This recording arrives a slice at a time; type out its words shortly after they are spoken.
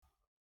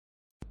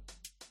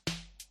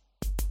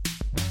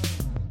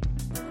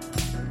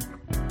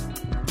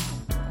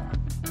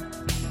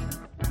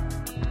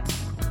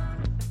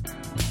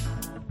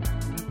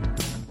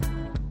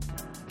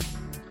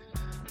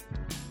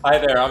Hi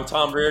there, I'm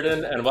Tom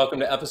Riordan, and welcome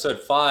to episode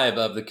 5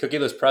 of the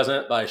Cookieless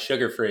Present by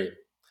SugarFree.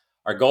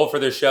 Our goal for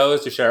this show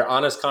is to share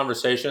honest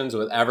conversations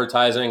with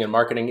advertising and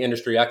marketing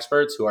industry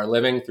experts who are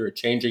living through a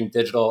changing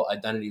digital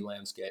identity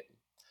landscape.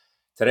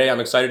 Today, I'm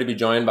excited to be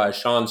joined by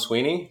Sean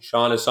Sweeney.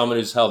 Sean is someone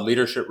who's held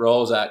leadership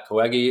roles at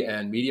Coegi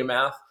and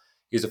MediaMath.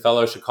 He's a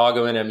fellow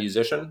Chicagoan and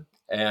musician,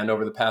 and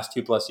over the past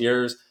 2+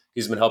 years,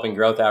 he's been helping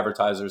growth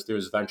advertisers through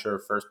his venture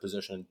First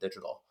Position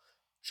Digital.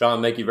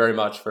 Sean, thank you very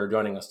much for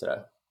joining us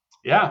today.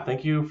 Yeah,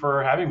 thank you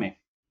for having me.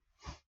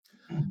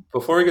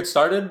 Before we get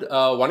started,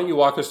 why don't you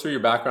walk us through your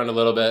background a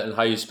little bit and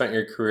how you spent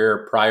your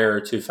career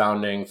prior to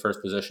founding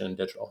First Position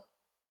Digital?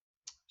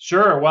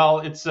 Sure.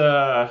 Well, I'm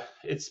a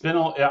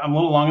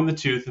little long in the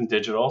tooth in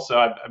digital, so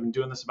I've been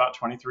doing this about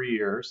 23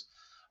 years.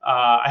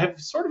 I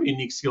have sort of a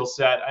unique skill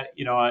set.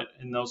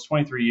 In those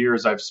 23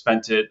 years, I've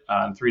spent it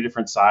on three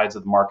different sides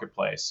of the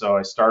marketplace. So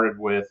I started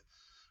with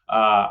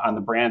on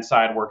the brand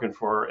side, working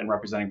for and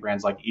representing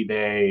brands like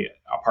eBay,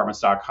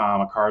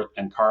 Apartments.com,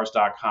 and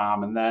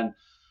Cars.com, and then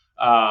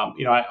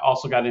I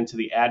also got into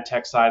the ad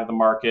tech side of the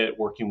market,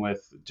 working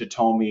with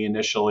Jatomi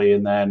initially,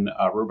 and then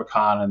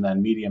Rubicon, and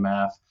then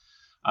MediaMath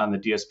on the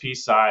DSP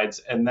sides.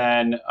 And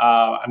then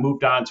I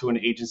moved on to an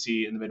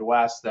agency in the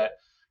Midwest that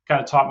kind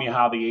of taught me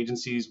how the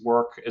agencies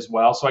work as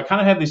well. So I kind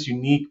of had this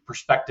unique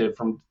perspective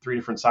from three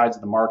different sides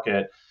of the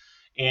market.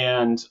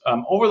 And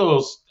over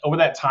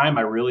that time,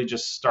 I really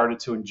just started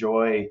to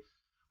enjoy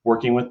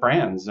working with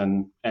brands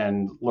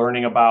and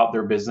learning about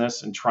their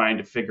business and trying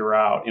to figure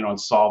out, and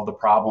solve the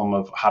problem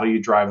of how do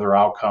you drive their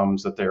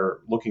outcomes that they're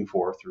looking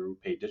for through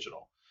paid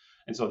digital.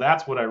 And so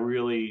that's what I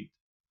really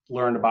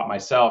learned about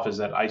myself, is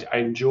that I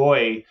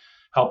enjoy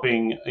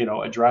helping,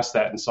 address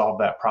that and solve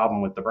that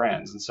problem with the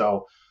brands. And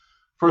so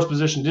First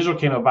Position Digital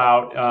came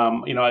about,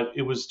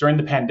 it was during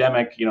the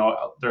pandemic,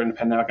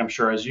 I'm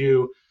sure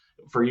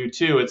for you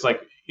too, it's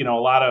like, a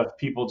lot of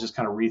people just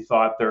kind of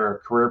rethought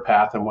their career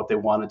path and what they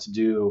wanted to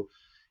do.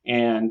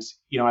 And,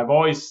 I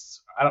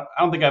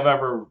don't think I've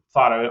ever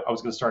thought I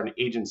was going to start an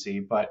agency,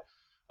 but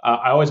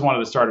I always wanted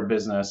to start a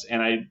business,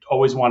 and I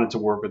always wanted to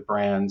work with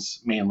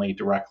brands mainly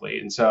directly.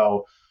 And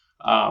so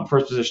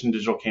First Position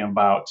Digital came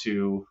about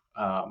to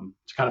kind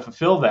of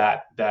fulfill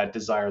that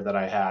desire that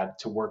I had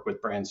to work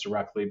with brands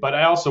directly. But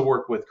I also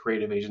work with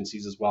creative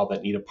agencies as well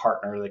that need a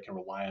partner they can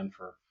rely on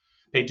for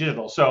paid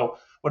digital. So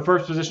what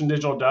First Position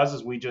Digital does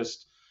is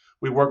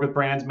we work with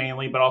brands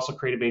mainly, but also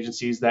creative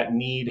agencies that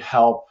need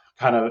help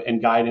kind of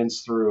and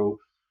guidance through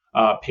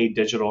paid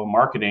digital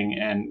marketing,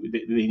 and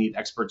they need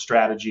expert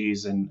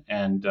strategies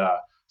and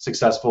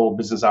successful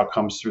business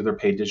outcomes through their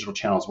paid digital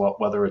channels,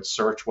 whether it's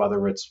search,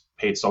 whether it's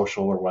paid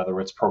social, or whether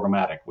it's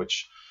programmatic,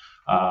 which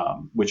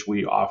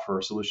we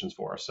offer solutions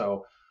for.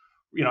 So,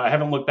 I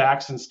haven't looked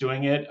back since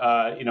doing it.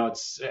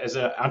 It's, as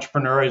an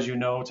entrepreneur, as you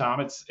know, Tom,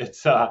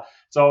 it's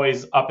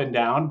always up and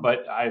down,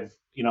 but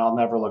I'll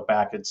never look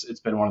back. It's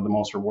been one of the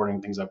most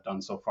rewarding things I've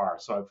done so far.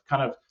 So I've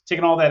kind of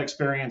taken all that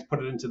experience,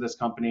 put it into this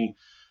company,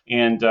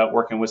 and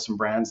working with some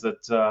brands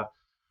that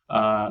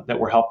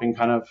we're helping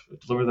kind of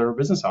deliver their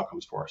business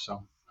outcomes for.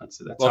 So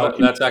that's Well,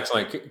 that's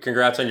excellent.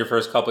 Congrats on your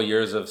first couple of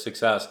years of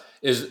success.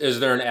 Is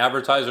there an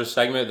advertiser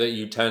segment that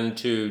you tend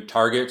to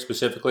target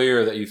specifically,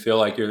 or that you feel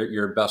like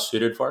you're best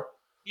suited for?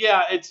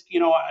 Yeah, it's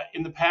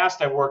in the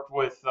past I've worked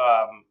with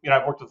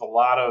a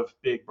lot of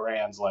big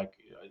brands like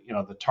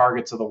the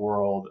Targets of the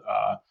world,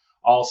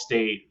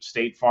 Allstate,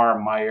 State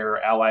Farm, Meyer,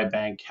 Ally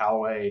Bank,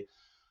 Callaway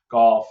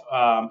Golf,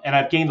 and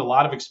I've gained a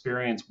lot of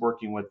experience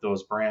working with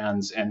those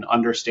brands and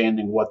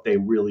understanding what they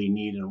really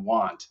need and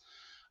want.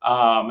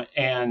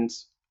 And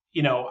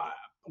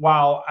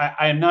while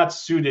I am not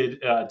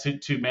suited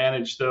to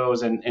manage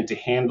those and to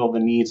handle the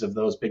needs of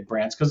those big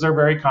brands, because they're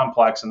very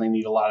complex and they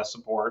need a lot of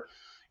support.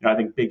 I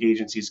think big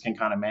agencies can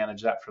kind of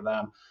manage that for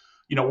them.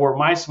 Where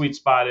my sweet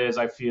spot is,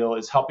 I feel,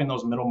 is helping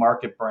those middle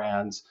market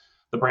brands,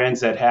 the brands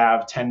that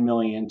have 10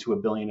 million to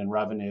 $1 billion in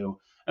revenue.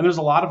 And there's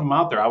a lot of them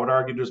out there. I would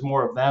argue there's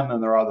more of them than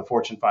there are the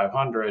Fortune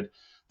 500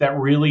 that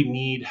really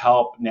need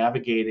help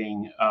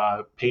navigating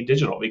paid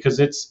digital, because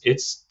it's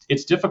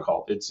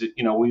difficult.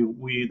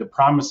 The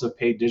promise of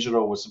paid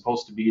digital was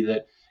supposed to be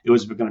that it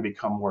was going to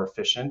become more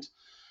efficient,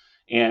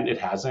 and it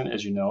hasn't.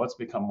 As you know, it's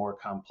become more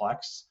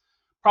complex,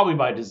 probably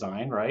by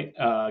design, right?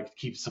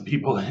 Keep some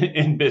people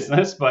in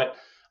business, but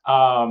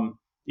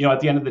at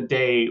the end of the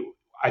day,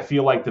 I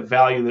feel like the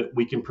value that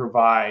we can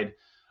provide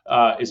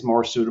is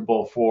more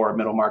suitable for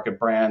middle market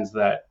brands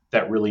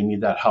that really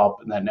need that help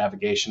and that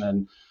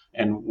navigation,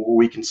 and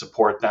we can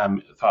support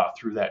them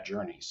through that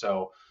journey.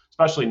 So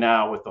especially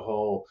now with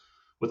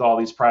all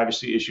these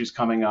privacy issues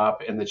coming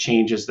up and the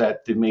changes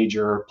that the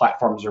major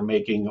platforms are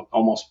making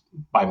almost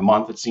by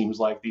month, it seems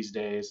like these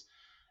days,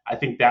 I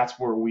think that's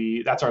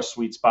our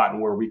sweet spot,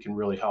 and where we can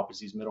really help is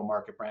these middle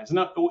market brands. And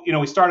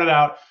we started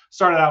out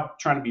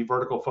trying to be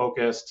vertical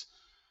focused.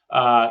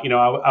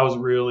 I was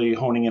really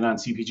honing in on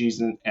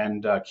CPGs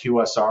and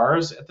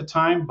QSRs at the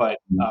time, but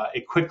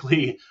it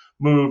quickly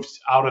moved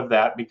out of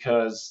that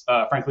because,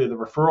 frankly, the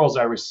referrals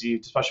I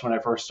received, especially when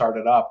I first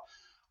started up,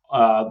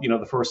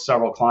 the first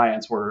several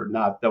clients were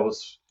not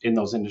those in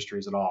those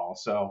industries at all.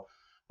 So,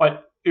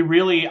 but it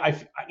really, I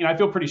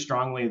feel pretty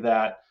strongly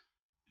that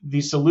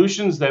the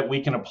solutions that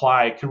we can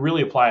apply can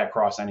really apply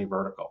across any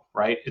vertical,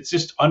 right? It's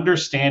just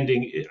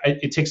understanding.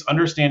 It takes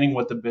understanding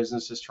what the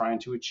business is trying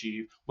to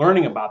achieve,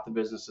 learning about the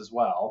business as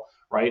well,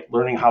 right?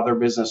 Learning how their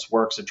business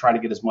works and try to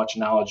get as much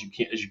knowledge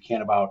as you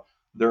can about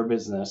their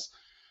business,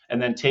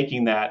 and then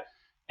taking that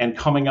and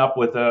coming up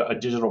with a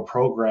digital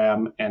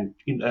program, and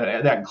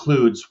that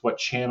includes what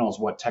channels,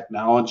 what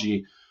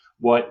technology,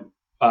 what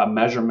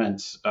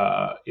measurements,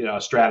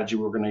 strategy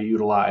we're going to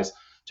utilize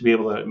to be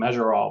able to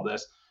measure all of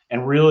this.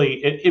 And really,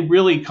 it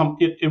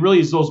really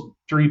is those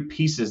three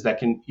pieces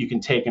that you can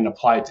take and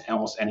apply it to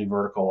almost any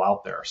vertical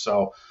out there.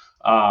 So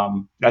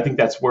I think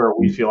that's where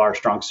we feel our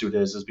strong suit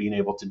is being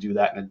able to do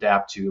that and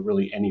adapt to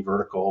really any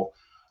vertical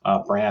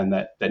brand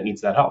that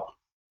needs that help.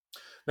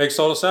 Makes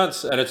total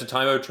sense. And it's a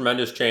time of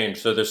tremendous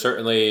change. So there's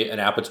certainly an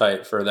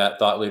appetite for that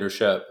thought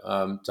leadership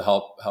to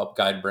help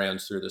guide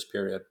brands through this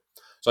period.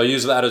 So I'll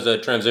use that as a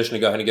transition to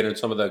go ahead and get into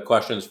some of the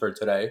questions for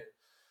today.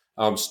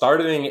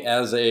 Starting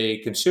as a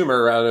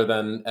consumer rather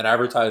than an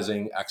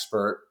advertising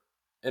expert,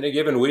 in a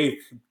given week,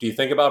 do you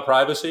think about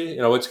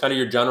privacy? What's kind of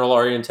your general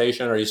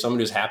orientation? Are you someone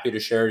who's happy to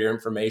share your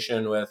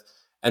information with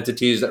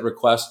entities that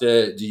request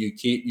it? Do you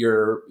keep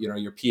your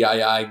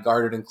PII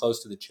guarded and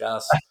close to the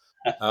chest?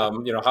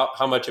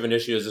 How much of an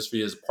issue is this for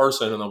you as a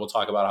person? And then we'll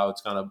talk about how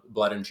it's kind of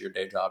bled into your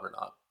day job or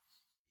not.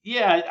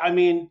 Yeah, I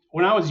mean,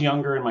 when I was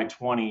younger in my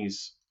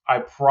 20s,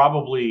 I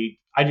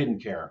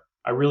didn't care.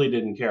 I really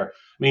didn't care.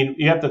 I mean,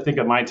 you have to think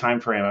of my time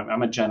frame.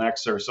 I'm a Gen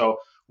Xer, so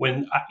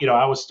when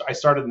I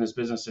started in this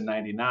business in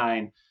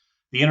 '99,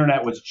 the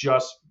internet was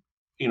just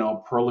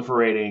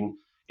proliferating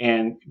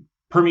and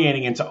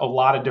permeating into a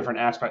lot of different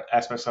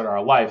aspects of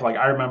our life. Like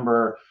I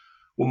remember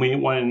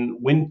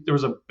when there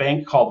was a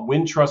bank called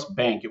Wintrust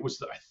Bank.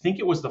 I think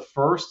it was the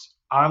first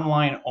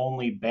online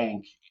only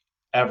bank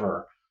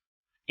ever.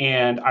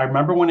 And I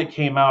remember when it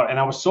came out, and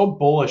I was so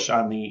bullish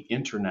on the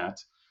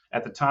internet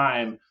at the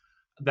time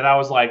that I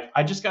was like,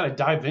 I just got to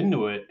dive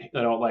into it,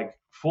 like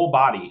full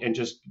body and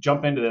just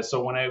jump into this.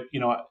 So when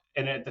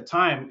and at the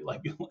time,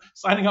 like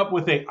signing up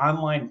with an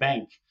online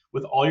bank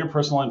with all your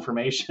personal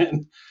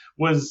information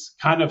was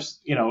kind of,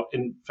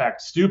 in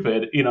fact,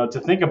 stupid, to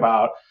think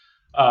about.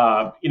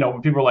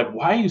 When people are like,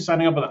 why are you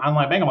signing up with an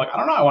online bank? I'm like, I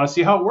don't know. I want to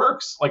see how it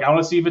works. Like, I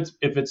want to see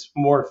if it's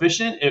more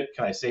efficient.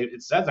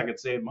 It says I could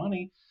save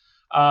money.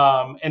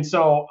 And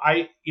so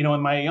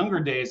in my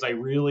younger days, I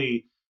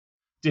really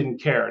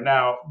didn't care.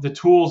 Now, the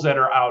tools that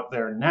are out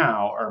there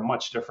now are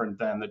much different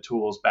than the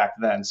tools back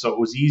then. So it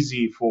was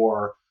easy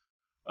for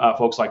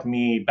folks like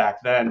me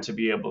back then to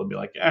be able to be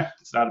like,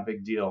 it's not a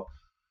big deal.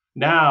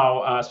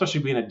 Now,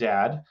 especially being a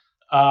dad,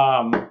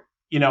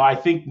 I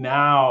think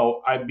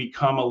now I've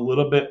become a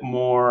little bit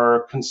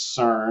more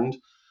concerned.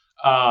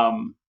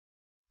 I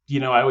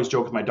always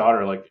joke with my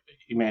daughter, like,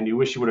 man, you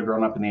wish you would have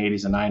grown up in the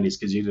 80s and 90s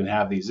because you didn't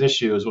have these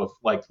issues with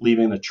like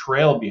leaving a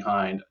trail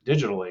behind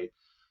digitally.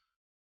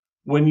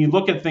 When you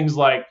look at things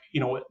like,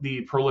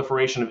 the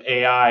proliferation of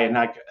AI and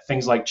like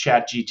things like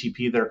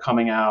ChatGPT that are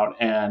coming out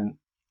and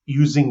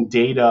using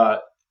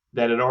data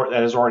that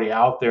is already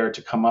out there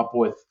to come up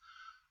with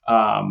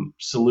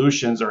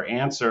solutions or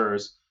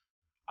answers,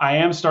 I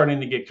am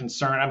starting to get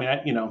concerned. I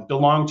mean, the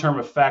long-term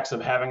effects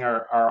of having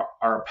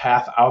our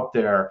path out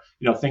there,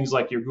 things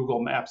like your Google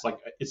Maps, like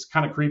it's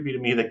kind of creepy to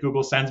me that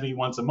Google sends me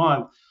once a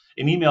month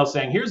an email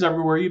saying, here's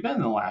everywhere you've been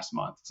in the last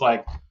month. It's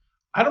like,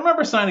 I don't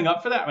remember signing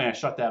up for that. I mean, I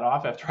shut that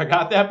off after I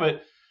got that.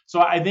 But so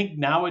I think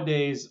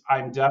nowadays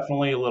I'm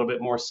definitely a little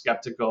bit more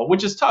skeptical,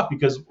 which is tough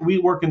because we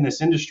work in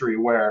this industry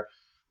where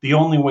the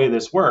only way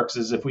this works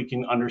is if we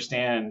can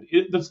understand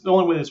it. That's the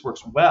only way this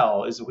works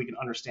well is if we can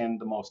understand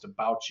the most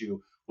about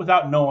you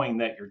without knowing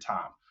that you're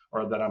Tom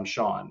or that I'm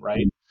Sean,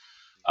 right?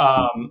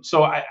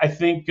 So I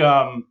think,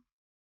 I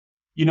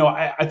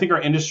think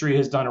our industry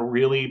has done a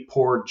really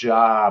poor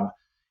job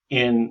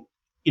in,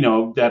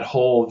 that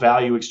whole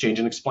value exchange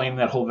and explaining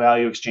that whole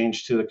value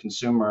exchange to the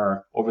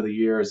consumer over the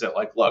years that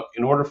like, look,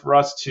 in order for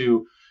us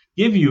to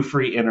give you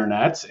free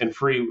internet and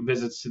free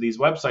visits to these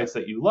websites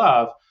that you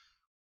love,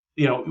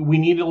 we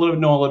need to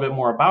know a little bit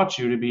more about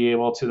you to be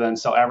able to then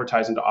sell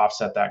advertising to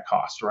offset that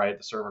cost, right?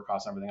 The server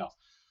cost and everything else.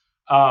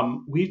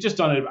 We've just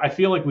done it. I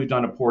feel like we've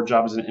done a poor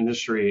job as an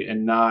industry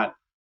in not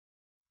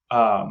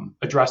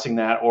addressing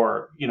that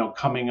or,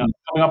 coming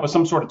up with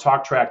some sort of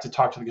talk track to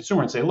talk to the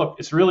consumer and say, look,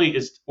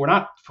 we're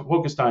not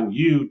focused on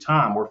you,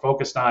 Tom. We're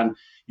focused on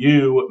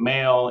you,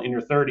 male in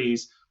your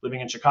 30s,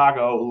 living in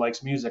Chicago, who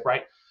likes music,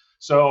 right?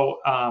 So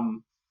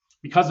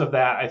because of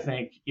that, I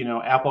think,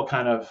 Apple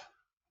kind of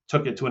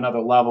took it to another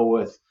level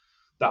with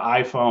the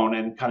iPhone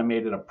and kind of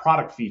made it a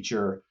product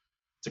feature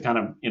to kind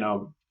of,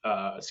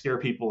 scare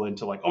people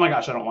into like, oh my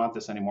gosh, I don't want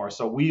this anymore.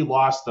 So we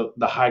lost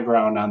the high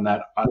ground on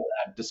that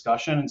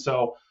discussion. And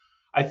so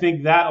I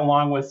think that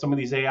along with some of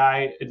these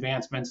AI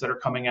advancements that are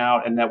coming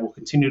out and that will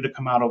continue to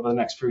come out over the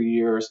next few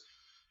years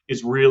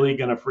is really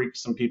going to freak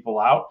some people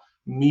out.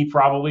 Me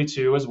probably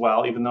too as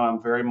well, even though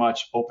I'm very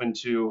much open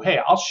to, hey,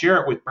 I'll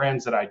share it with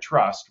brands that I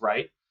trust,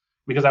 right?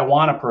 Because I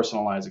want a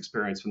personalized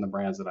experience from the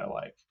brands that I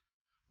like.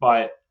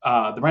 But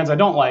the brands I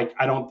don't like,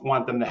 I don't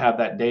want them to have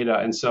that data.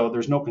 And so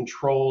there's no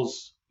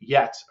controls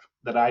yet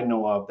that I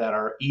know of that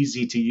are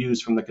easy to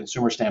use from the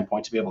consumer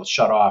standpoint to be able to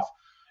shut off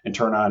and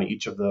turn on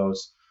each of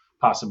those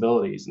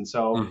possibilities. And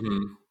so,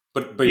 Hmm.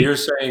 But you're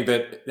saying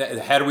that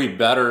had we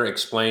better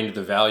explained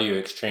the value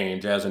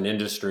exchange as an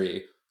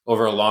industry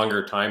over a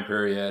longer time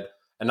period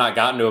and not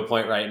gotten to a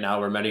point right now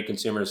where many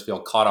consumers feel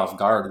caught off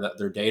guard that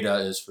their data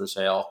is for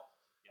sale,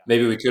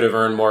 maybe we could have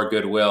earned more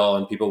goodwill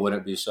and people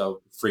wouldn't be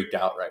so freaked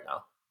out right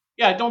now.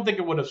 yeah, I don't think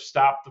it would have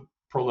stopped the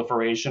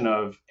proliferation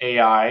of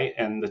AI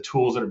and the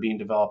tools that are being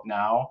developed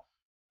now.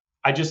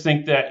 I just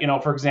think that,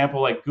 for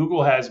example, like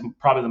Google has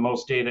probably the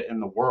most data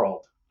in the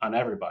world on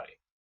everybody,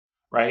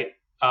 right?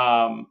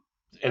 Um,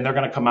 and they're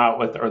going to come out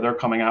with, or they're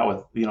coming out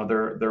with,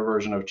 their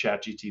version of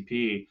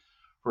ChatGTP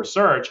for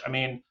search. I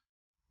mean,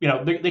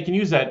 they can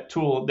use that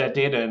tool, that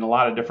data in a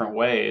lot of different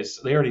ways.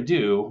 They already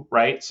do,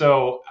 right?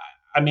 So,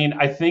 I mean,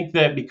 I think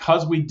that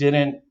because we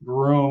didn't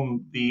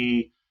groom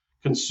the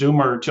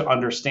consumer to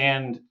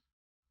understand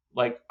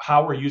like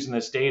how we're using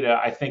this data,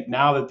 I think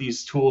now that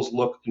these tools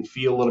look and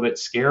feel a little bit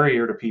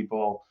scarier to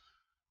people,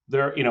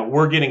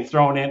 we're getting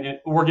thrown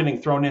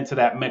into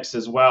that mix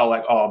as well.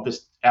 Like, oh,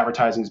 this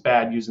advertising is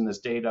bad using this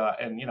data.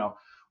 And,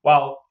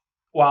 while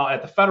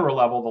at the federal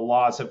level, the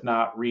laws have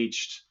not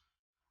reached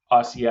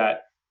us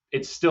yet,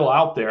 it's still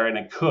out there and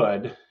it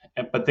could.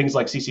 But things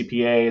like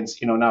CCPA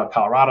and, now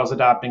Colorado's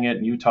adopting it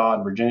and Utah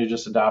and Virginia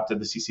just adopted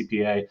the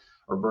CCPA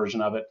or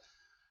version of it.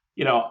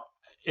 You know,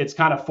 it's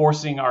kind of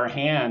forcing our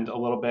hand a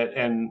little bit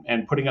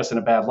and putting us in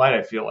a bad light,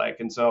 I feel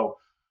like. And so,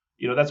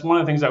 that's one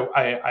of the things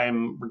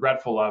I'm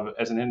regretful of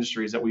as an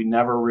industry is that we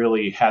never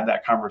really had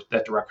that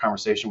direct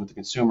conversation with the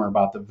consumer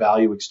about the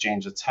value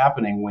exchange that's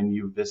happening when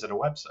you visit a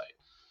website.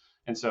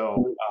 And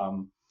so,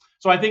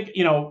 so I think,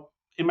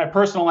 in my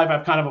personal life,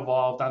 I've kind of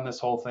evolved on this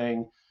whole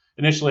thing.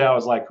 Initially, I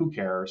was like, who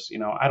cares?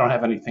 I don't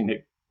have anything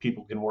that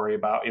people can worry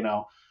about,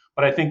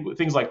 But I think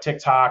things like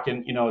TikTok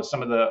and,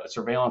 some of the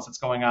surveillance that's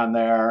going on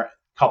there,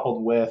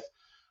 coupled with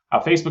how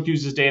Facebook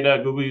uses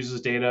data, Google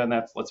uses data, and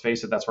let's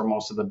face it, that's where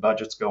most of the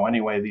budgets go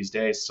anyway these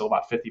days. Still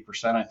about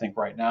 50%, I think,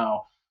 right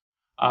now.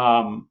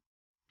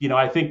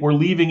 I think we're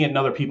leaving it in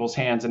other people's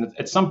hands, and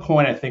at some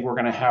point, I think we're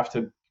going to have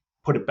to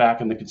put it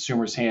back in the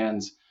consumer's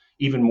hands,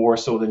 even more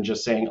so than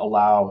just saying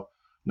allow,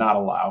 not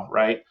allow.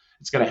 Right?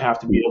 It's going to have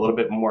to be a little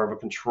bit more of a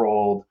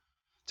controlled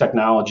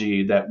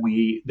technology that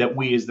we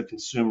as the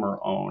consumer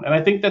own. And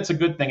I think that's a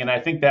good thing. And I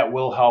think that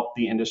will help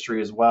the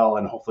industry as well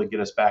and hopefully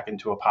get us back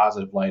into a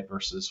positive light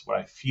versus what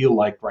I feel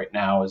like right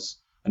now is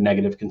a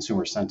negative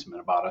consumer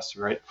sentiment about us,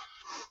 right?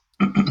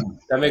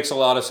 That makes a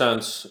lot of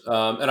sense.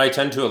 And I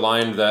tend to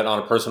align that on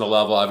a personal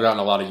level. I've gotten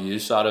a lot of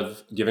use out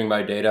of giving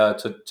my data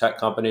to tech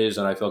companies,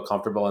 and I feel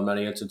comfortable in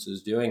many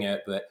instances doing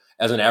it. But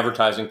as an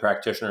advertising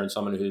practitioner and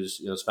someone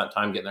who's spent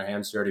time getting their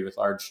hands dirty with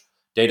large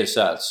data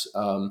sets,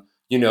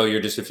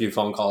 you're just a few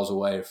phone calls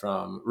away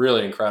from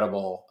really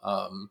incredible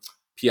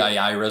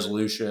PII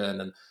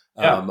resolution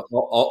and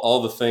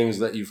all the things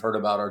that you've heard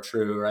about are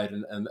true, right?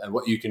 And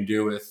what you can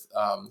do with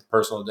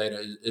personal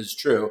data is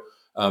true.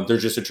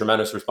 There's just a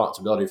tremendous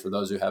responsibility for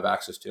those who have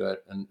access to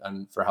it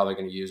and for how they're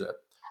going to use it.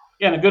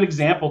 Yeah, and a good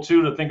example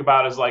too to think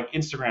about is like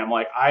Instagram.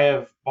 Like I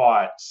have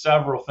bought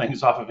several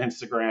things off of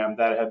Instagram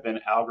that have been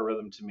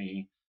algorithm to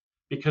me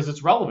because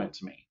it's relevant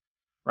to me,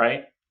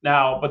 right?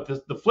 Now, but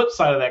the flip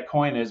side of that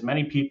coin is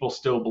many people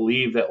still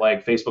believe that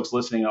like Facebook's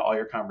listening to all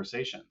your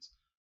conversations.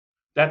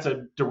 That's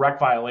a direct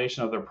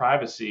violation of their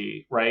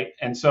privacy, right?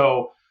 And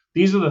so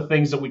these are the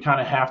things that we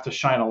kind of have to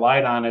shine a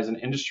light on as an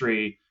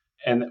industry,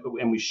 and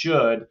we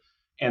should.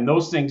 And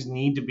those things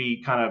need to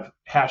be kind of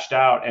hashed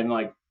out and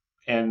like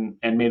and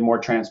made more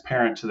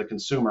transparent to the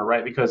consumer,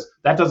 right? Because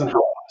that doesn't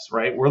help us,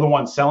 right? We're the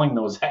ones selling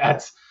those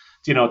ads,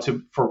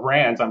 for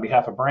brands on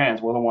behalf of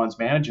brands. We're the ones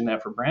managing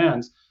that for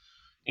brands,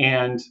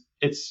 and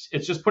it's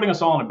just putting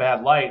us all in a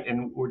bad light,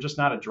 and we're just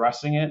not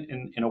addressing it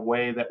in a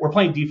way that we're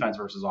playing defense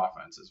versus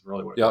offense is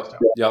really what it comes down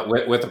to.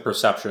 Yeah, with a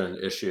perception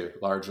issue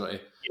largely.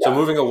 Yeah. So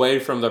moving away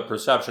from the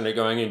perception and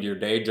going into your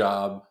day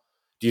job,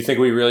 do you think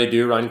we really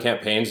do run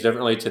campaigns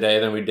differently today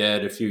than we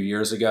did a few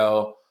years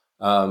ago?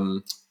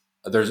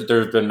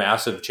 There's been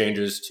massive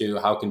changes to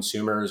how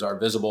consumers are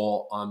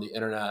visible on the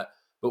internet,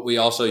 but we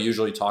also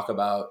usually talk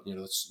about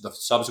the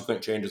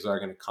subsequent changes that are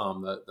going to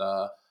come.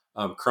 The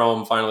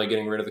Chrome finally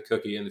getting rid of the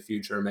cookie in the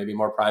future, maybe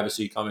more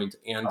privacy coming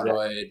to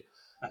Android.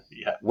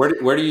 Yeah.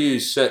 Where do you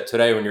sit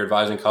today when you're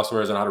advising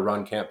customers on how to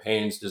run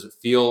campaigns? Does it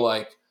feel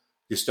like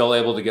you're still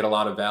able to get a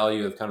lot of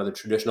value of kind of the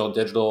traditional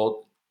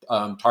digital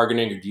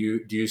targeting, or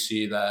do you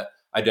see that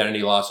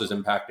identity loss is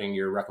impacting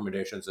your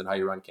recommendations and how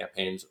you run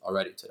campaigns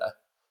already today?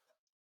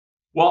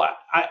 Well,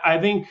 I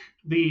think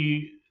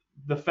the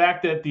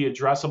fact that the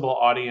addressable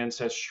audience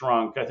has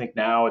shrunk, I think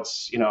now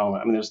it's,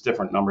 there's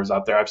different numbers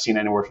out there. I've seen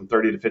anywhere from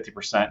 30 to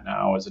 50%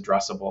 now is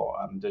addressable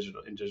on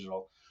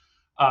digital.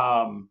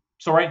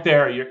 So right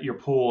there, your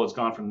pool has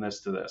gone from this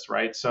to this,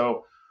 right?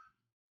 So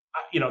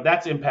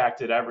that's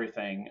impacted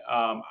everything.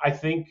 I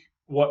think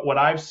what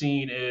I've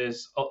seen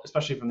is,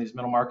 especially from these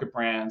middle market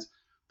brands,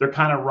 they're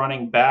kind of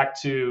running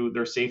back to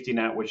their safety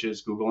net, which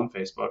is Google and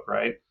Facebook,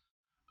 right?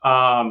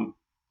 Um,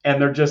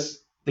 and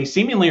they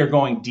seemingly are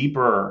going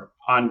deeper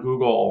on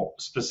Google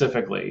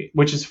specifically,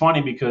 which is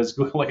funny because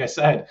Google, like I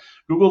said,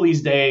 Google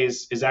these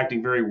days is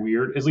acting very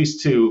weird, at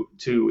least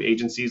to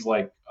agencies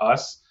like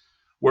us,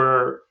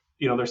 where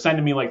they're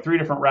sending me like three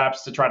different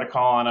reps to try to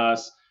call on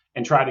us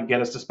and try to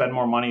get us to spend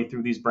more money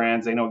through these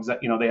brands. They know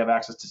they have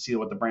access to see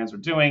what the brands are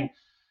doing,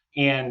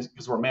 and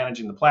because we're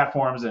managing the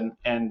platforms and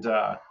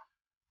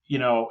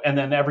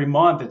then every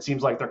month it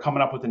seems like they're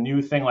coming up with a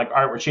new thing like, all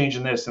right, we're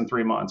changing this in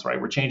 3 months, right?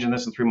 We're changing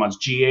this in 3 months.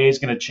 GA is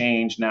going to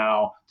change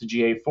now to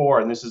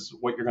GA4, and this is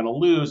what you're going to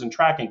lose in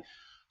tracking.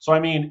 So, I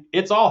mean,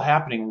 it's all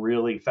happening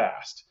really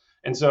fast.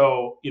 And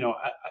so,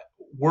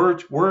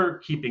 we're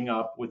keeping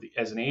up with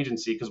as an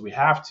agency because we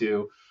have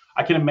to.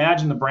 I can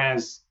imagine the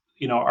brands,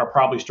 are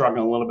probably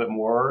struggling a little bit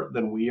more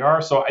than we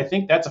are. So I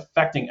think that's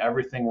affecting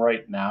everything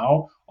right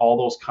now, all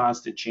those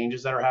constant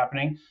changes that are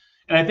happening.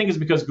 And I think it's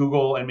because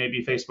Google and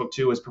maybe Facebook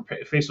too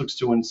Facebook's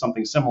doing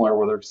something similar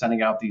where they're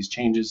sending out these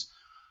changes,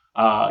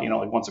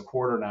 like once a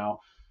quarter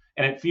now.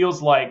 And it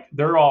feels like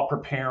they're all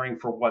preparing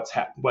for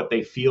what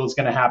they feel is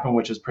going to happen,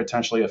 which is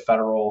potentially a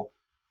federal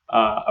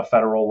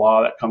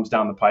law that comes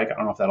down the pike. I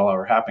don't know if that'll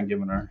ever happen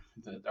given our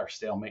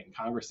stalemate in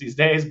Congress these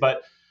days,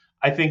 but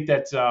I think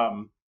that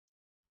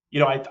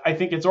I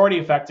think it's already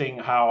affecting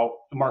how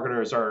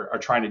marketers are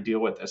trying to deal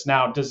with this.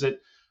 Now, does it?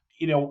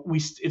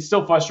 It's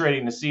still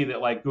frustrating to see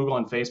that like Google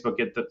and Facebook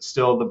get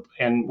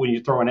and when you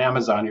throw in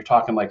Amazon, you're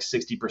talking like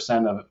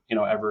 60% of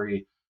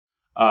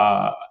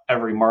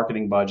every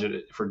marketing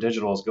budget for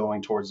digital is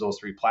going towards those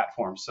three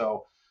platforms.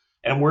 So,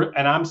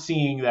 and I'm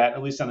seeing that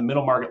at least on the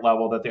middle market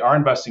level that they are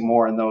investing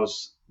more in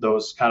those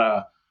kind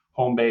of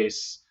home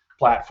base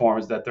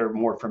platforms that they're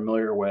more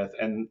familiar with.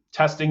 And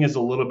testing is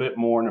a little bit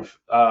more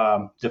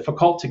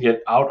difficult to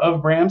get out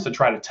of brands to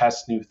try to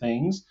test new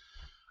things.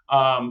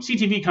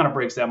 CTV kind of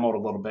breaks that mode a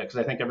little bit because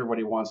I think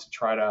everybody wants to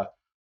try to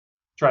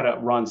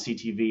run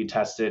CTV,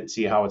 test it, and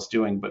see how it's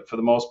doing. But for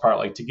the most part,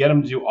 like to get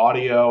them to do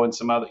audio and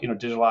some other,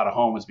 digital out of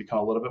home has become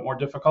a little bit more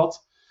difficult.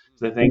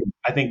 So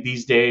I think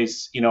these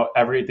days,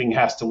 everything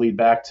has to lead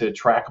back to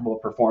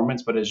trackable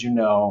performance. But as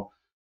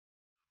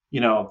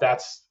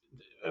that's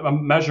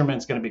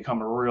measurement's going to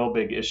become a real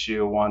big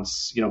issue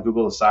once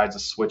Google decides to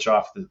switch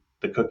off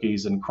the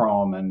cookies in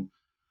Chrome, and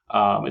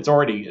it's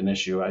already an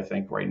issue I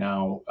think right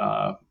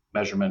now.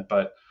 Measurement,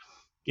 but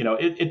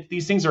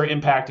these things are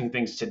impacting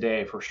things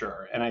today for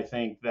sure. And I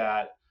think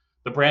that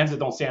the brands that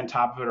don't stay on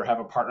top of it or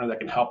have a partner that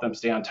can help them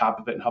stay on top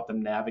of it and help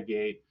them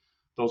navigate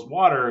those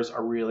waters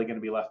are really going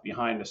to be left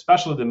behind,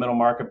 especially the middle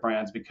market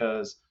brands,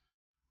 because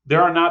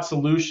there are not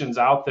solutions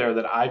out there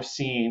that I've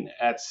seen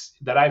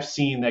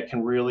that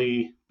can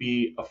really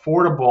be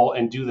affordable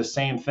and do the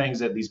same things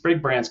that these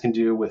big brands can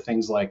do with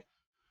things like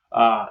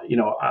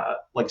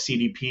like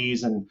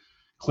CDPs and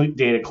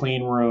data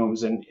clean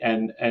rooms and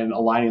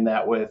aligning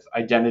that with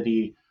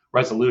identity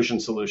resolution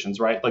solutions,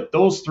 right? Like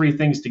those three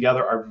things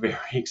together are very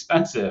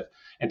expensive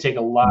and take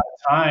a lot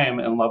of time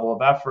and level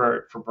of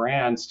effort for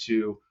brands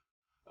to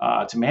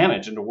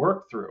manage and to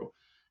work through.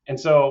 And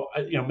so,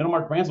 middle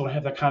market brands don't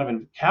have that kind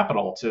of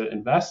capital to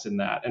invest in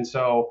that. And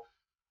so,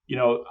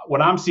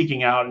 what I'm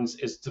seeking out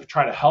is to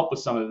try to help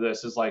with some of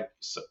this is like,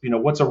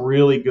 what's a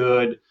really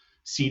good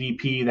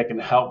CDP that can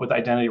help with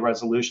identity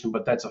resolution,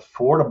 but that's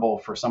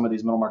affordable for some of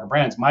these middle market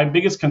brands. My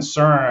biggest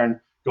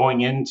concern going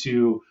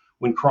into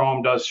when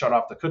Chrome does shut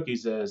off the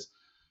cookies is,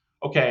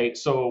 okay,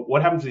 so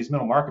what happens to these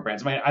middle market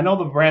brands? I mean, I know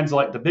the brands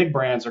like the big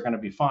brands are going to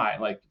be fine.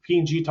 Like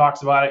P&G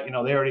talks about it. They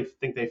already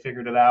think they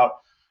figured it out.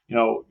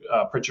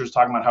 Pritchard's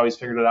talking about how he's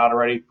figured it out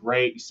already.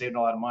 Great. He's saving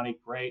a lot of money.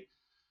 Great.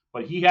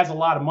 But he has a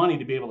lot of money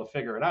to be able to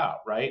figure it out,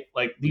 right?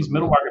 Like these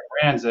middle market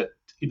brands that,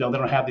 they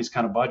don't have these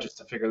kind of budgets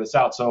to figure this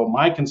out. So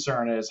my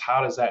concern is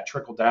how does that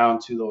trickle down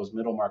to those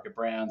middle market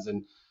brands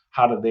and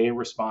how do they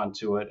respond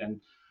to it?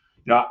 And,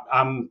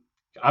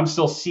 I'm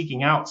still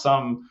seeking out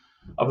some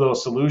of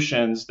those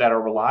solutions that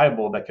are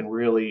reliable that can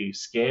really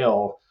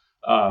scale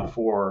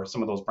for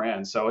some of those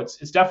brands. So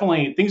it's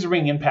definitely, things are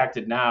being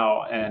impacted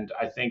now. And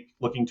I think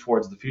looking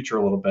towards the future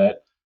a little bit,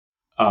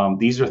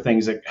 these are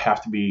things that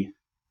have to be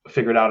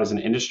figured out as an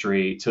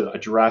industry to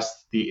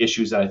address the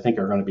issues that I think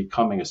are going to be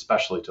coming,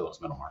 especially to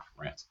those middle market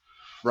brands.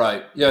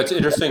 Right. Yeah, it's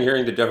interesting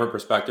hearing the different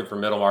perspective from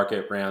middle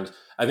market brands.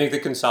 I think the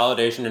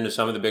consolidation into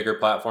some of the bigger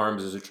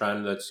platforms is a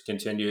trend that's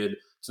continued.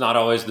 It's not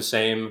always the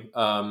same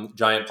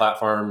giant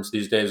platforms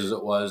these days as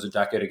it was a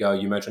decade ago.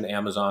 You mentioned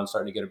Amazon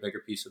starting to get a bigger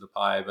piece of the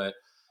pie, but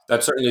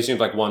that certainly seems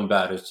like one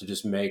bet is to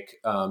just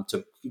make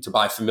to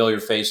buy familiar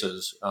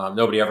faces.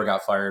 Nobody ever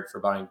got fired for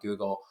buying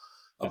Google.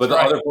 But the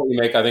other point you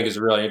make, I think, is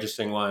a really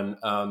interesting one,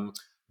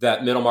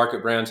 that middle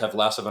market brands have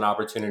less of an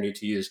opportunity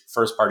to use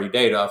first-party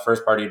data.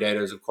 First-party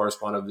data is, of course,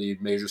 one of the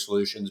major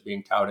solutions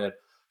being touted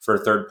for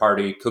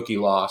third-party cookie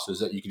loss, is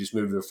that you can just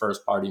move to a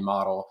first-party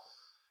model.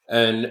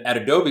 And at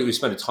Adobe, we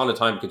spent a ton of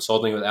time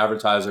consulting with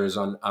advertisers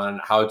on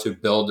how to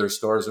build their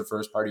stores with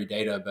first party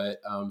data, but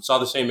saw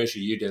the same issue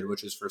you did,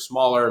 which is for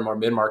smaller and more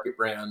mid market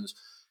brands.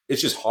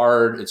 It's just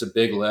hard. It's a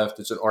big lift.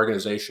 It's an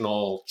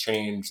organizational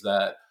change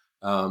that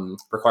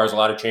requires a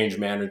lot of change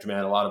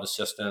management, a lot of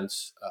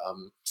assistance,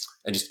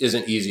 and just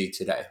isn't easy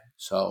today.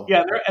 So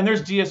Yeah, and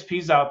there's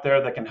DSPs out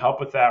there that can help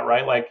with that,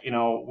 right? Like,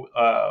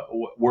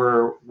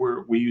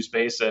 we use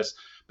Basis.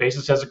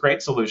 Basis has a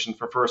great solution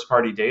for first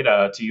party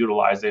data to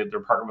utilize. They're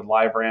partnered with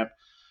LiveRamp.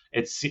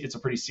 It's a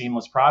pretty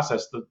seamless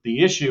process.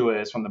 The issue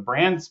is, from the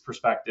brand's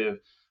perspective,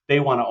 they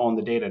want to own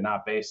the data,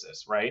 not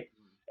Basis, right?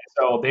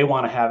 So they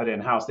want to have it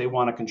in house. They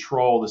want to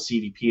control the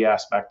CDP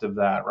aspect of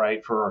that,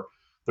 right, for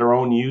their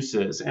own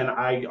uses. And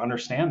I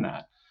understand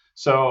that.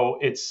 So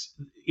it's,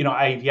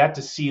 I've yet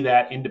to see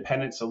that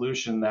independent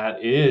solution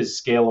that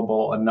is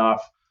scalable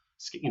enough,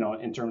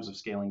 in terms of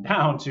scaling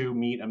down to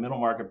meet a middle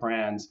market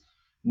brand's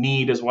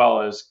need, as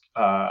well as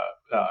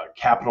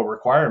capital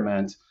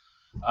requirement,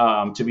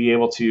 to be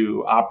able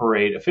to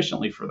operate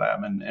efficiently for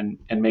them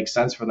and make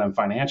sense for them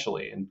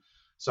financially. And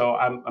so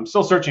I'm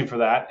still searching for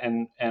that.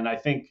 And I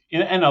think,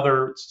 and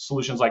other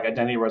solutions like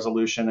identity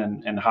resolution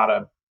and how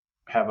to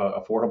have an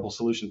affordable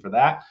solution for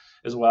that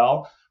as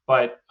well.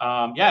 But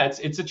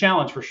it's a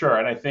challenge for sure.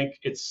 And I think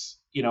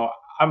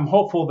I'm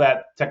hopeful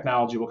that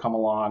technology will come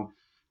along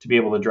to be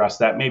able to address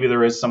that. Maybe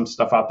there is some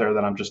stuff out there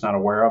that I'm just not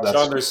aware of.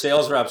 Sean, there's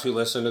sales reps who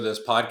listen to this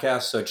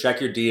podcast, so check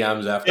your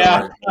DMs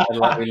afterwards and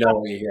let me know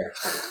what you hear.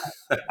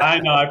 I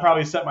know I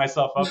probably set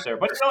myself up there,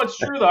 but it's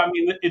true though. I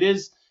mean, it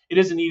is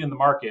a need in the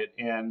market,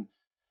 and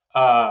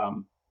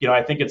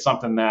I think it's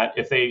something that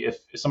if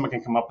someone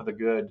can come up with a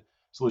good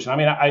solution. I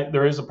mean,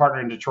 there is a partner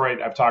in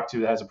Detroit I've talked to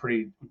that has a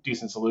pretty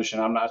decent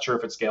solution. I'm not sure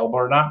if it's scalable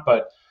or not,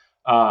 but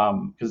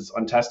because it's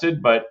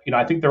untested. But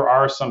I think there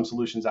are some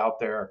solutions out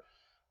there,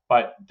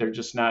 but they're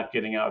just not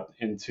getting out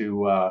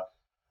into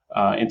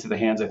the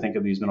hands, I think,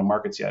 of these middle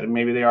markets yet. And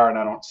maybe they are, and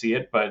I don't see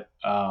it. But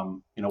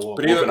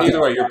But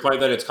either way, your point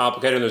that it's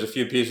complicated. There's a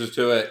few pieces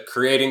to it: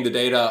 creating the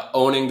data,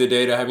 owning the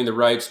data, having the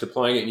rights,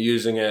 deploying it, and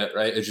using it.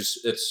 Right?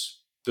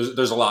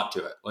 There's a lot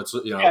to it.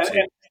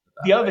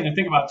 The other thing to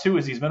think about too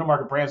is these middle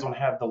market brands don't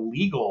have the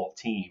legal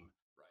team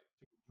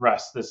to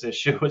address this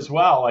issue as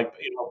well. Like,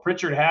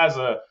 Pritchard has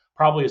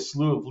probably a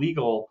slew of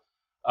legal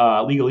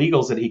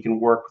eagles that he can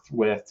work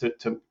with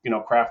to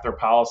craft their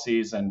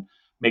policies and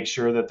make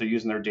sure that they're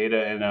using their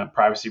data in a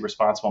privacy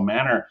responsible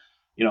manner.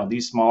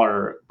 These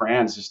smaller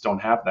brands just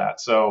don't have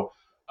that. So,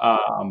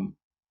 so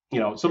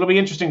it'll be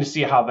interesting to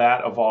see how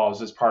that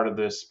evolves as part of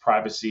this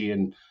privacy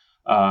and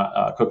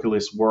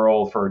cookieless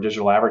world for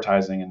digital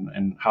advertising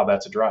and how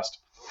that's addressed.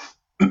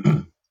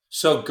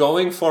 So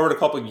going forward a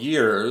couple of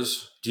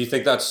years, do you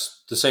think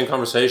that's the same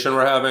conversation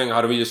we're having?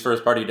 How do we use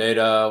first party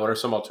data? What are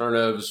some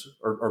alternatives,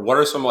 or what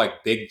are some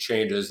big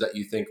changes that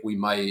you think we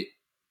might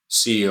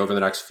see over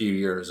the next few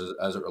years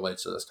as it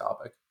relates to this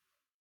topic?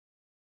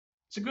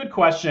 It's a good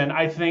question.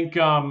 I think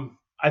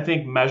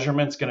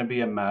measurement's going to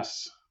be a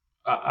mess.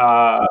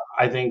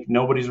 I think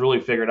nobody's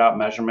really figured out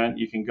measurement.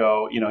 You can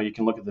go, you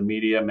can look at the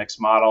media mix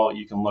model.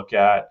 You can look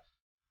at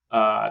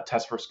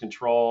test versus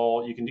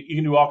control. You can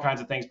do all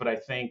kinds of things, but I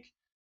think,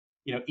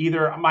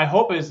 either my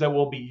hope is that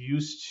we'll be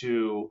used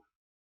to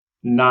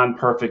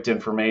non-perfect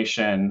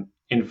information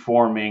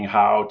informing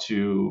how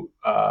to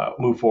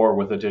move forward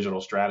with a digital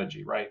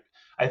strategy, right?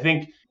 I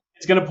think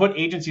it's going to put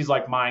agencies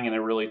like mine in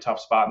a really tough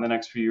spot in the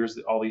next few years,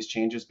 all these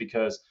changes,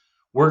 because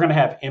we're going to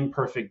have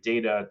imperfect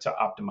data to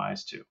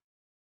optimize to.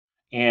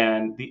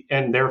 And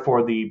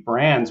therefore the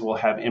brands will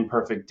have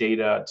imperfect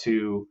data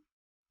to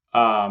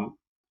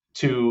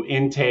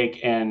intake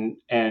and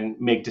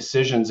make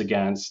decisions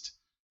against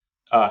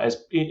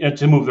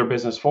to move their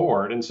business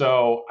forward. And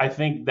so I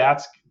think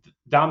that's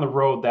down the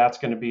road, that's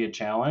going to be a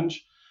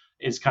challenge,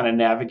 is kind of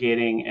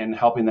navigating and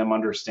helping them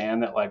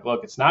understand that,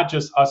 look, it's not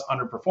just us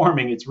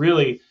underperforming. It's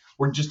really,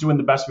 we're just doing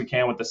the best we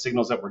can with the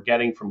signals that we're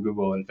getting from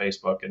Google and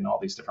Facebook and all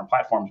these different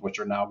platforms, which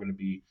are now going to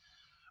be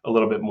a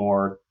little bit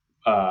more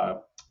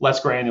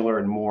less granular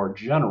and more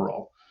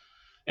general.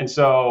 And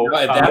so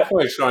at that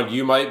point, Sean,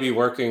 you might be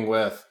working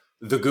with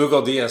the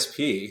Google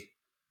DSP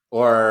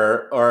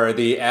or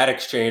the ad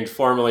exchange,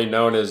 formerly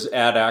known as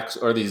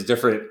AdX, or these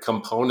different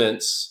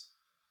components.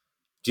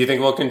 Do you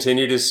think we'll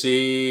continue to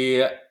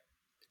see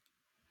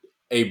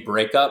a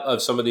breakup of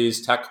some of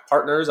these tech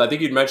partners? I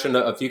think you'd mentioned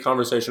a few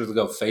conversations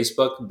ago,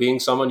 Facebook being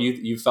someone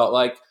you felt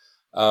like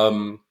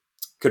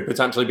could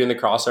potentially be in the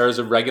crosshairs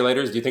of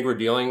regulators. Do you think we're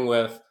dealing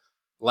with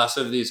less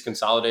of these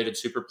consolidated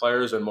super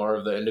players and more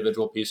of the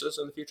individual pieces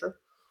in the future?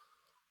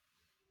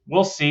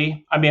 We'll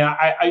see. I mean,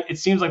 it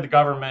seems like the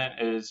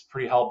government is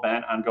pretty hell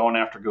bent on going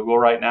after Google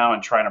right now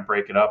and trying to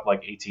break it up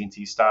like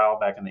AT&T style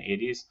back in the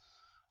 80s.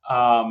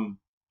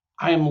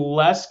 I am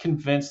less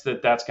convinced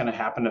that that's going to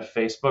happen to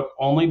Facebook,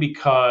 only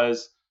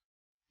because,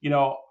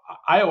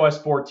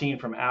 iOS 14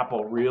 from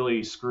Apple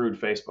really screwed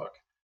Facebook.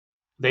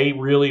 They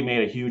really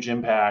made a huge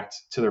impact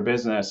to their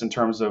business in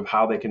terms of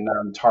how they can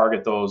then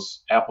target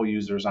those Apple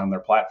users on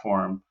their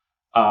platform.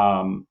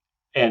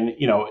 And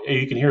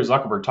you can hear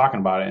Zuckerberg talking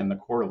about it in the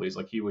quarterlies.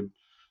 Like, he would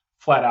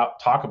flat out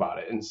talk about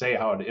it and say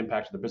how it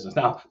impacted the business.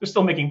 Now they're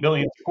still making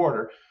billions a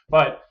quarter,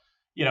 but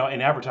in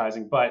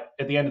advertising. But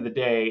at the end of the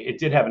day, it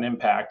did have an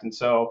impact. And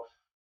so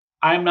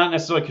I'm not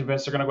necessarily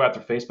convinced they're going to go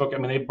after Facebook. I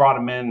mean, they brought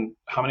him in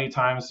how many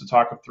times to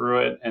talk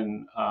through it,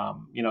 and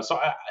so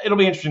it'll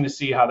be interesting to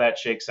see how that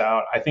shakes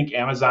out. I think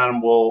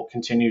Amazon will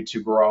continue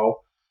to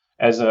grow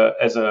as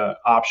a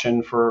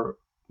option for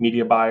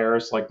media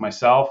buyers like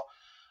myself.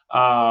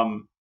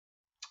 I'm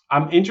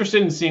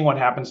interested in seeing what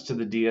happens to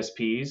the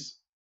DSPs,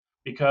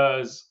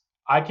 because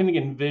I can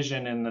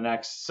envision in the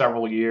next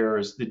several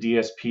years the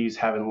DSPs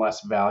having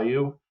less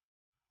value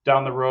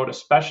down the road,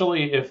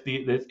 especially if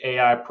the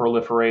AI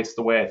proliferates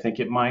the way I think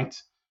it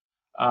might.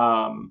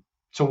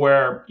 To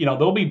where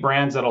there'll be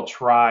brands that'll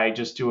try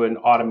just do an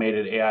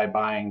automated AI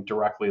buying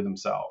directly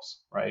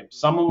themselves, right?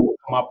 Someone will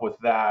come up with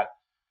that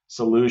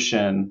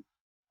solution,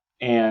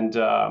 and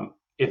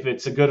if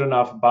it's a good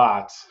enough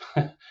bot,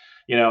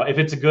 if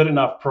it's a good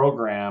enough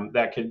program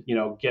that could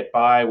get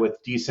by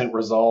with decent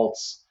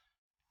results,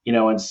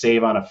 and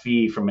save on a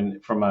fee from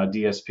a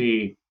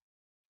DSP,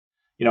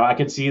 I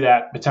could see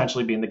that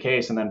potentially being the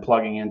case, and then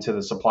plugging into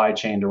the supply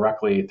chain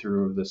directly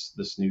through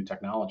this new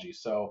technology.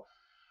 So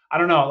I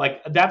don't know,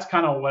 like, that's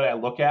kind of what I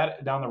look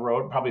at down the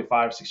road, probably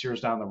 5-6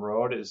 years down the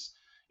road. Is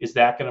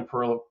that going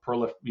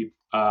to be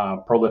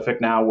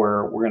prolific now,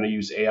 where we're going to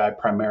use AI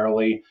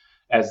primarily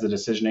as the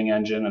decisioning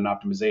engine and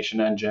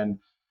optimization engine,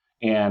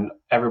 and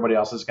everybody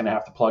else is going to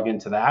have to plug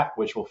into that,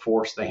 which will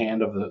force the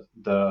hand of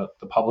the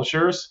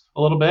publishers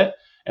a little bit,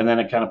 and then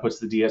it kind of puts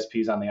the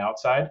DSPs on the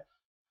outside.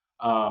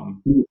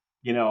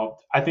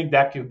 I think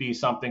that could be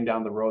something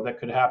down the road that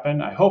could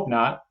happen. I hope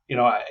not,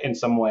 in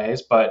some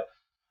ways, but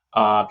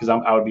because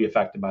I would be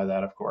affected by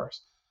that, of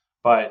course.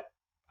 But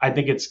I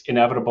think it's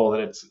inevitable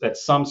that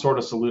some sort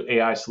of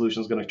AI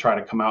solution is going to try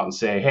to come out and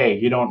say, hey,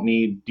 you don't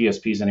need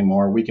DSPs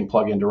anymore. We can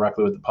plug in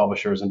directly with the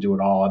publishers and do it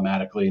all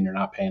automatically, and you're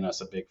not paying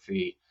us a big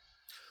fee.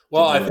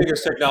 Well, I think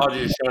as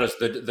technology has shown us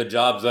the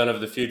jobs then of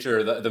the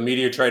future, the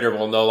media trader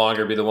will no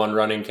longer be the one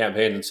running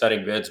campaigns and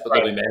setting bids, but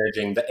they'll be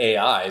managing the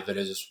AI that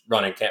is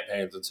running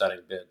campaigns and setting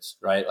bids,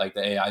 right? Like,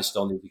 the AI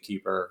still needs a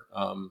keeper,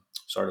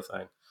 sort of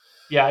thing.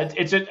 Yeah,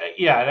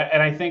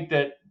 and I think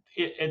that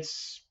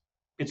it's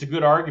a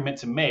good argument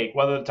to make.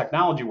 Whether the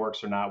technology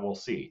works or not, we'll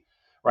see,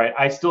 right?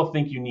 I still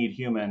think you need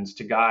humans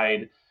to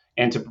guide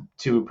and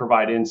to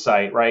provide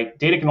insight, right?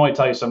 Data can only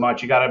tell you so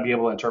much. You got to be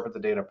able to interpret the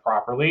data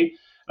properly.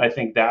 And I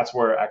think that's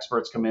where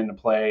experts come into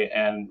play,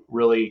 and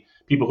really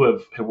people who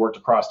have worked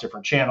across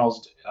different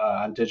channels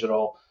on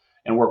digital,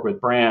 and work with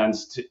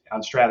brands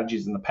on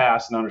strategies in the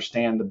past, and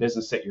understand the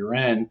business that you're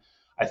in.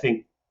 I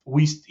think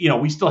we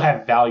still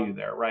have value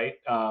there, right?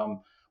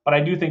 But I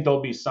do think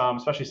there'll be some,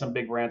 especially some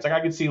big brands. Like, I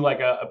could see like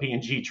a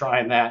P&G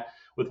trying that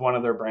with one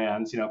of their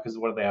brands, because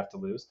what do they have to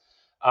lose?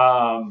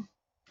 And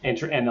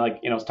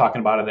like,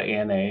 talking about it at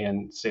ANA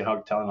and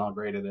telling how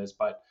great it is.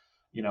 But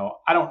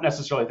I don't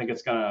necessarily think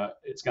it's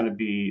gonna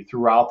be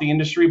throughout the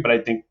industry, but I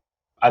think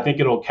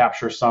it'll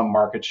capture some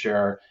market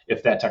share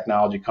if that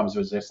technology comes to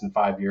exist in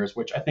 5 years,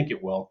 which I think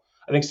it will.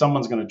 I think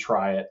someone's going to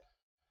try it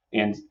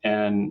and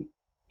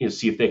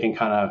see if they can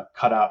kind of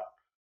cut out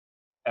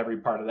every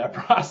part of that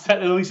process,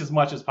 at least as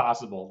much as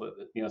possible, but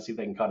see if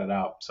they can cut it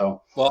out.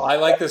 So, well, I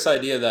like this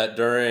idea that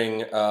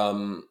during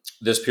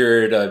this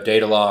period of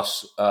data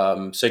loss,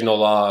 signal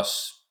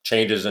loss,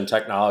 changes in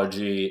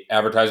technology,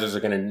 advertisers are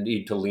going to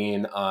need to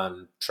lean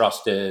on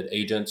trusted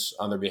agents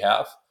on their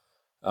behalf,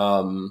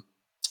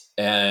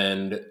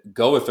 and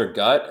go with their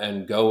gut,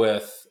 and go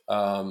with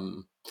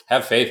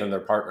have faith in their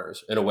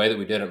partners in a way that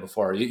we didn't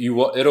before.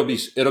 It'll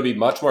be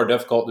much more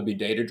difficult to be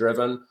data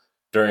driven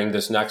during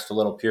this next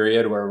little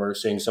period where we're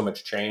seeing so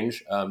much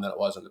change than it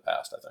was in the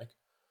past, I think.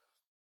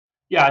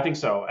 Yeah, I think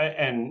so.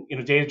 And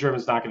data driven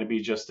is not going to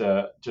be just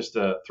a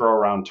throw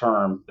around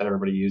term that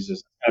everybody uses.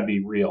 It's going to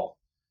be real,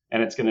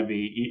 and it's going to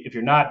be, if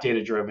you're not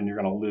data driven,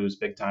 you're going to lose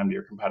big time to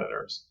your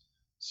competitors.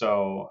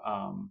 So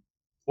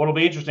what'll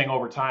be interesting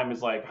over time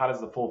is, like, how does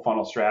the full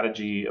funnel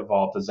strategy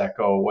evolve? Does that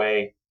go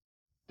away?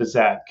 Does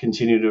that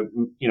continue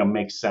to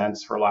make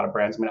sense for a lot of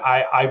brands? I mean,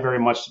 I very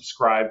much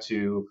subscribe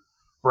to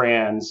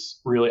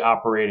brands really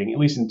operating, at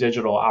least in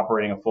digital,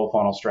 operating a full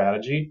funnel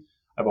strategy.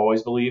 I've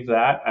always believed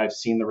that. I've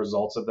seen the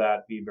results of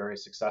that be very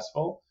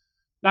successful.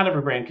 Not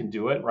every brand can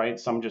do it, right?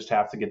 Some just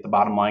have to get the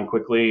bottom line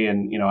quickly,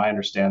 and I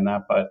understand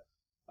that. But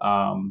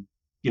I'm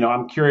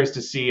curious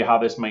to see how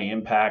this may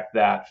impact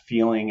that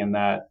feeling and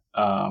that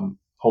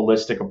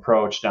holistic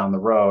approach down the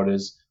road.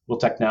 Will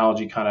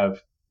technology kind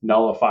of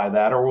nullify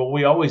that, or will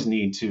we always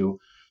need to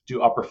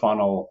do upper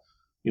funnel,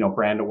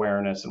 brand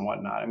awareness and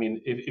whatnot? I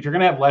mean, if you're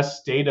going to have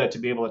less data to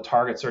be able to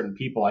target certain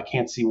people, I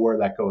can't see where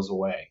that goes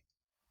away.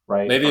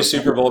 Right. Maybe a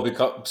Super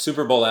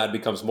Bowl ad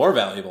becomes more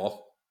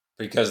valuable,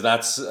 because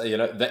that's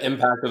the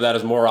impact of that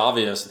is more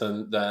obvious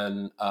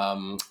than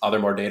other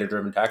more data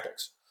driven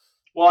tactics.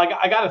 Well,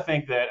 I got to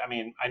think that, I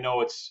mean, I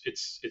know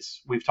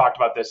it's we've talked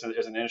about this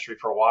as an industry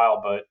for a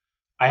while, but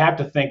I have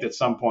to think at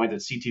some point that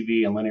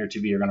CTV and linear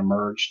TV are going to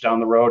merge down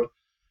the road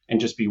and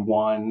just be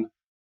one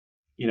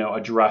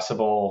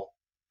addressable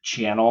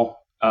channel,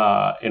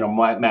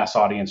 mass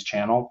audience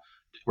channel,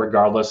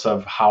 regardless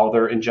of how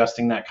they're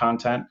ingesting that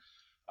content.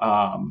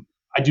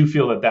 I do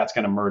feel that that's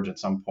going to merge at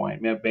some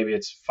point. Maybe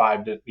it's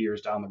 5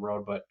 years down the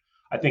road, but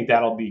I think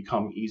that'll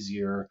become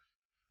easier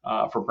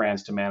for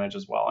brands to manage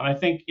as well. And I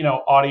think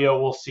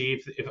audio, we'll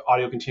see if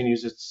audio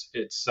continues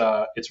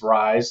its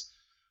rise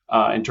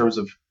in terms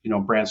of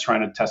brands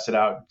trying to test it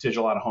out.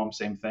 Digital out of home,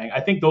 same thing. I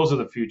think those are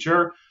the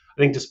future.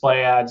 I think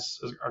display ads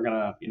are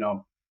gonna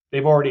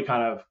they've already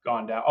kind of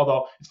gone down.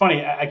 Although it's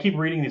funny, I keep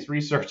reading this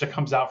research that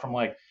comes out from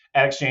like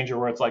Ad Exchanger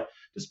where it's like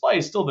display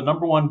is still the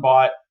number one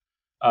bought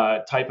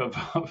type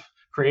of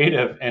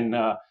creative and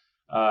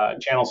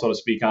channel, so to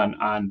speak,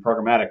 on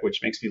programmatic,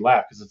 which makes me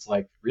laugh because it's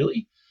like,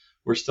 really,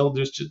 we're still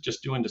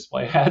just doing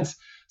display ads.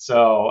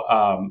 So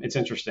it's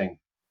interesting.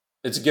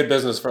 It's a good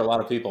business for a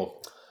lot of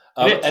people.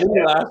 It is.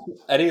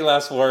 Any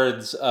last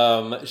words,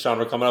 Sean?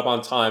 We're coming up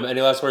on time.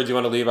 Any last words you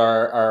want to leave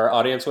our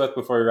audience with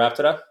before we wrap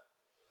today?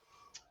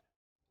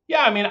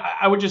 Yeah, I mean,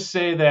 I would just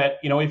say that,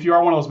 if you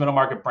are one of those middle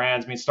market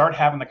brands, I mean, start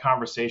having the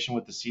conversation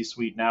with the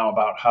C-suite now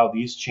about how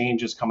these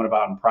changes coming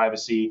about in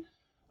privacy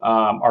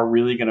are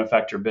really going to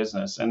affect your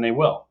business, and they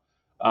will.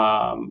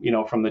 From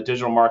the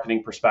digital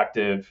marketing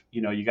perspective,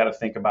 you got to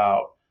think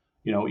about,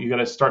 you got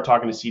to start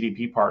talking to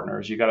CDP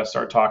partners. You got to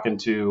start talking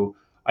to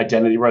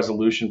identity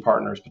resolution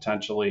partners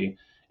potentially,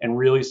 and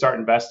really start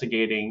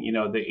investigating,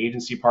 the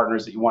agency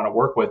partners that you want to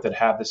work with that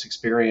have this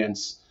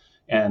experience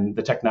and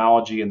the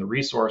technology and the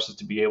resources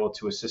to be able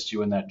to assist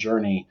you in that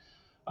journey,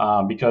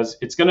 because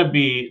it's going to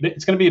be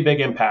a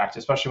big impact,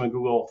 especially when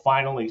Google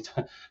finally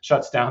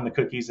shuts down the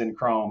cookies in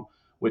Chrome,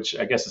 which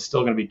I guess is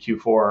still going to be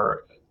Q4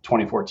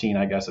 2014.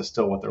 I guess is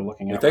still what they're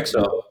looking at. I think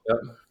so. Yep.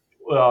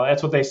 Well,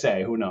 that's what they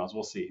say. Who knows?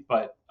 We'll see.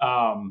 But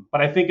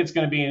I think it's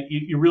going to be.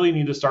 You really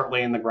need to start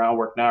laying the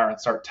groundwork now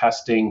and start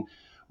testing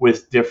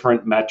with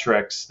different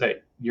metrics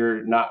that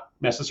you're not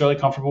necessarily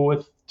comfortable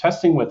with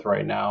testing with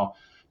right now,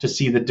 to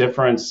see the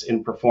difference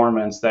in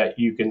performance that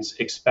you can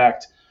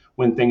expect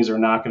when things are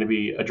not going to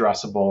be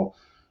addressable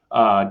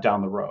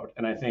down the road.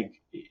 And I think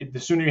the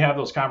sooner you have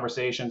those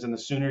conversations and the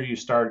sooner you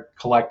start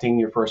collecting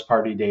your first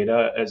party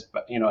data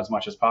as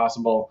much as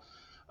possible,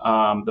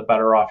 the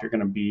better off you're going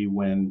to be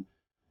when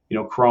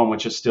Chrome,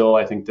 which is still,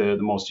 I think, the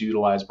most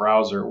utilized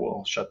browser,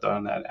 will shut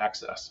down that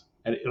access,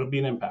 and it'll be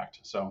an impact.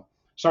 So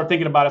start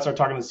thinking about it, start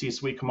talking to the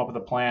C-suite, come up with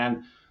a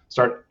plan,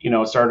 start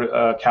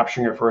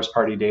capturing your first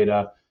party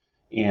data,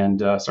 and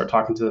start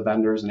talking to the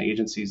vendors and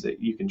agencies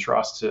that you can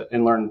trust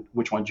and learn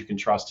which ones you can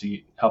trust to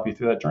help you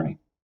through that journey.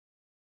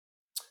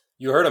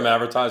 You heard them,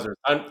 advertisers.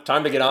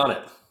 Time to get on it.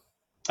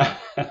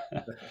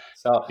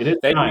 So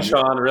thank you,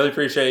 Sean. Really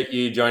appreciate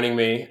you joining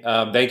me.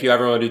 Thank you,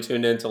 everyone who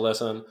tuned in to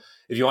listen.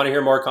 If you want to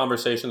hear more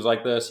conversations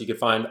like this, you can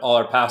find all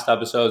our past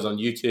episodes on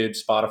YouTube,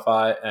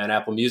 Spotify, and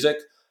Apple Music.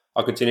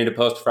 I'll continue to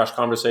post fresh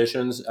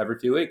conversations every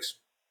few weeks.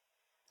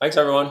 Thanks,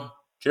 everyone.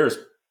 Cheers.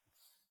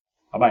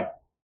 Bye-bye.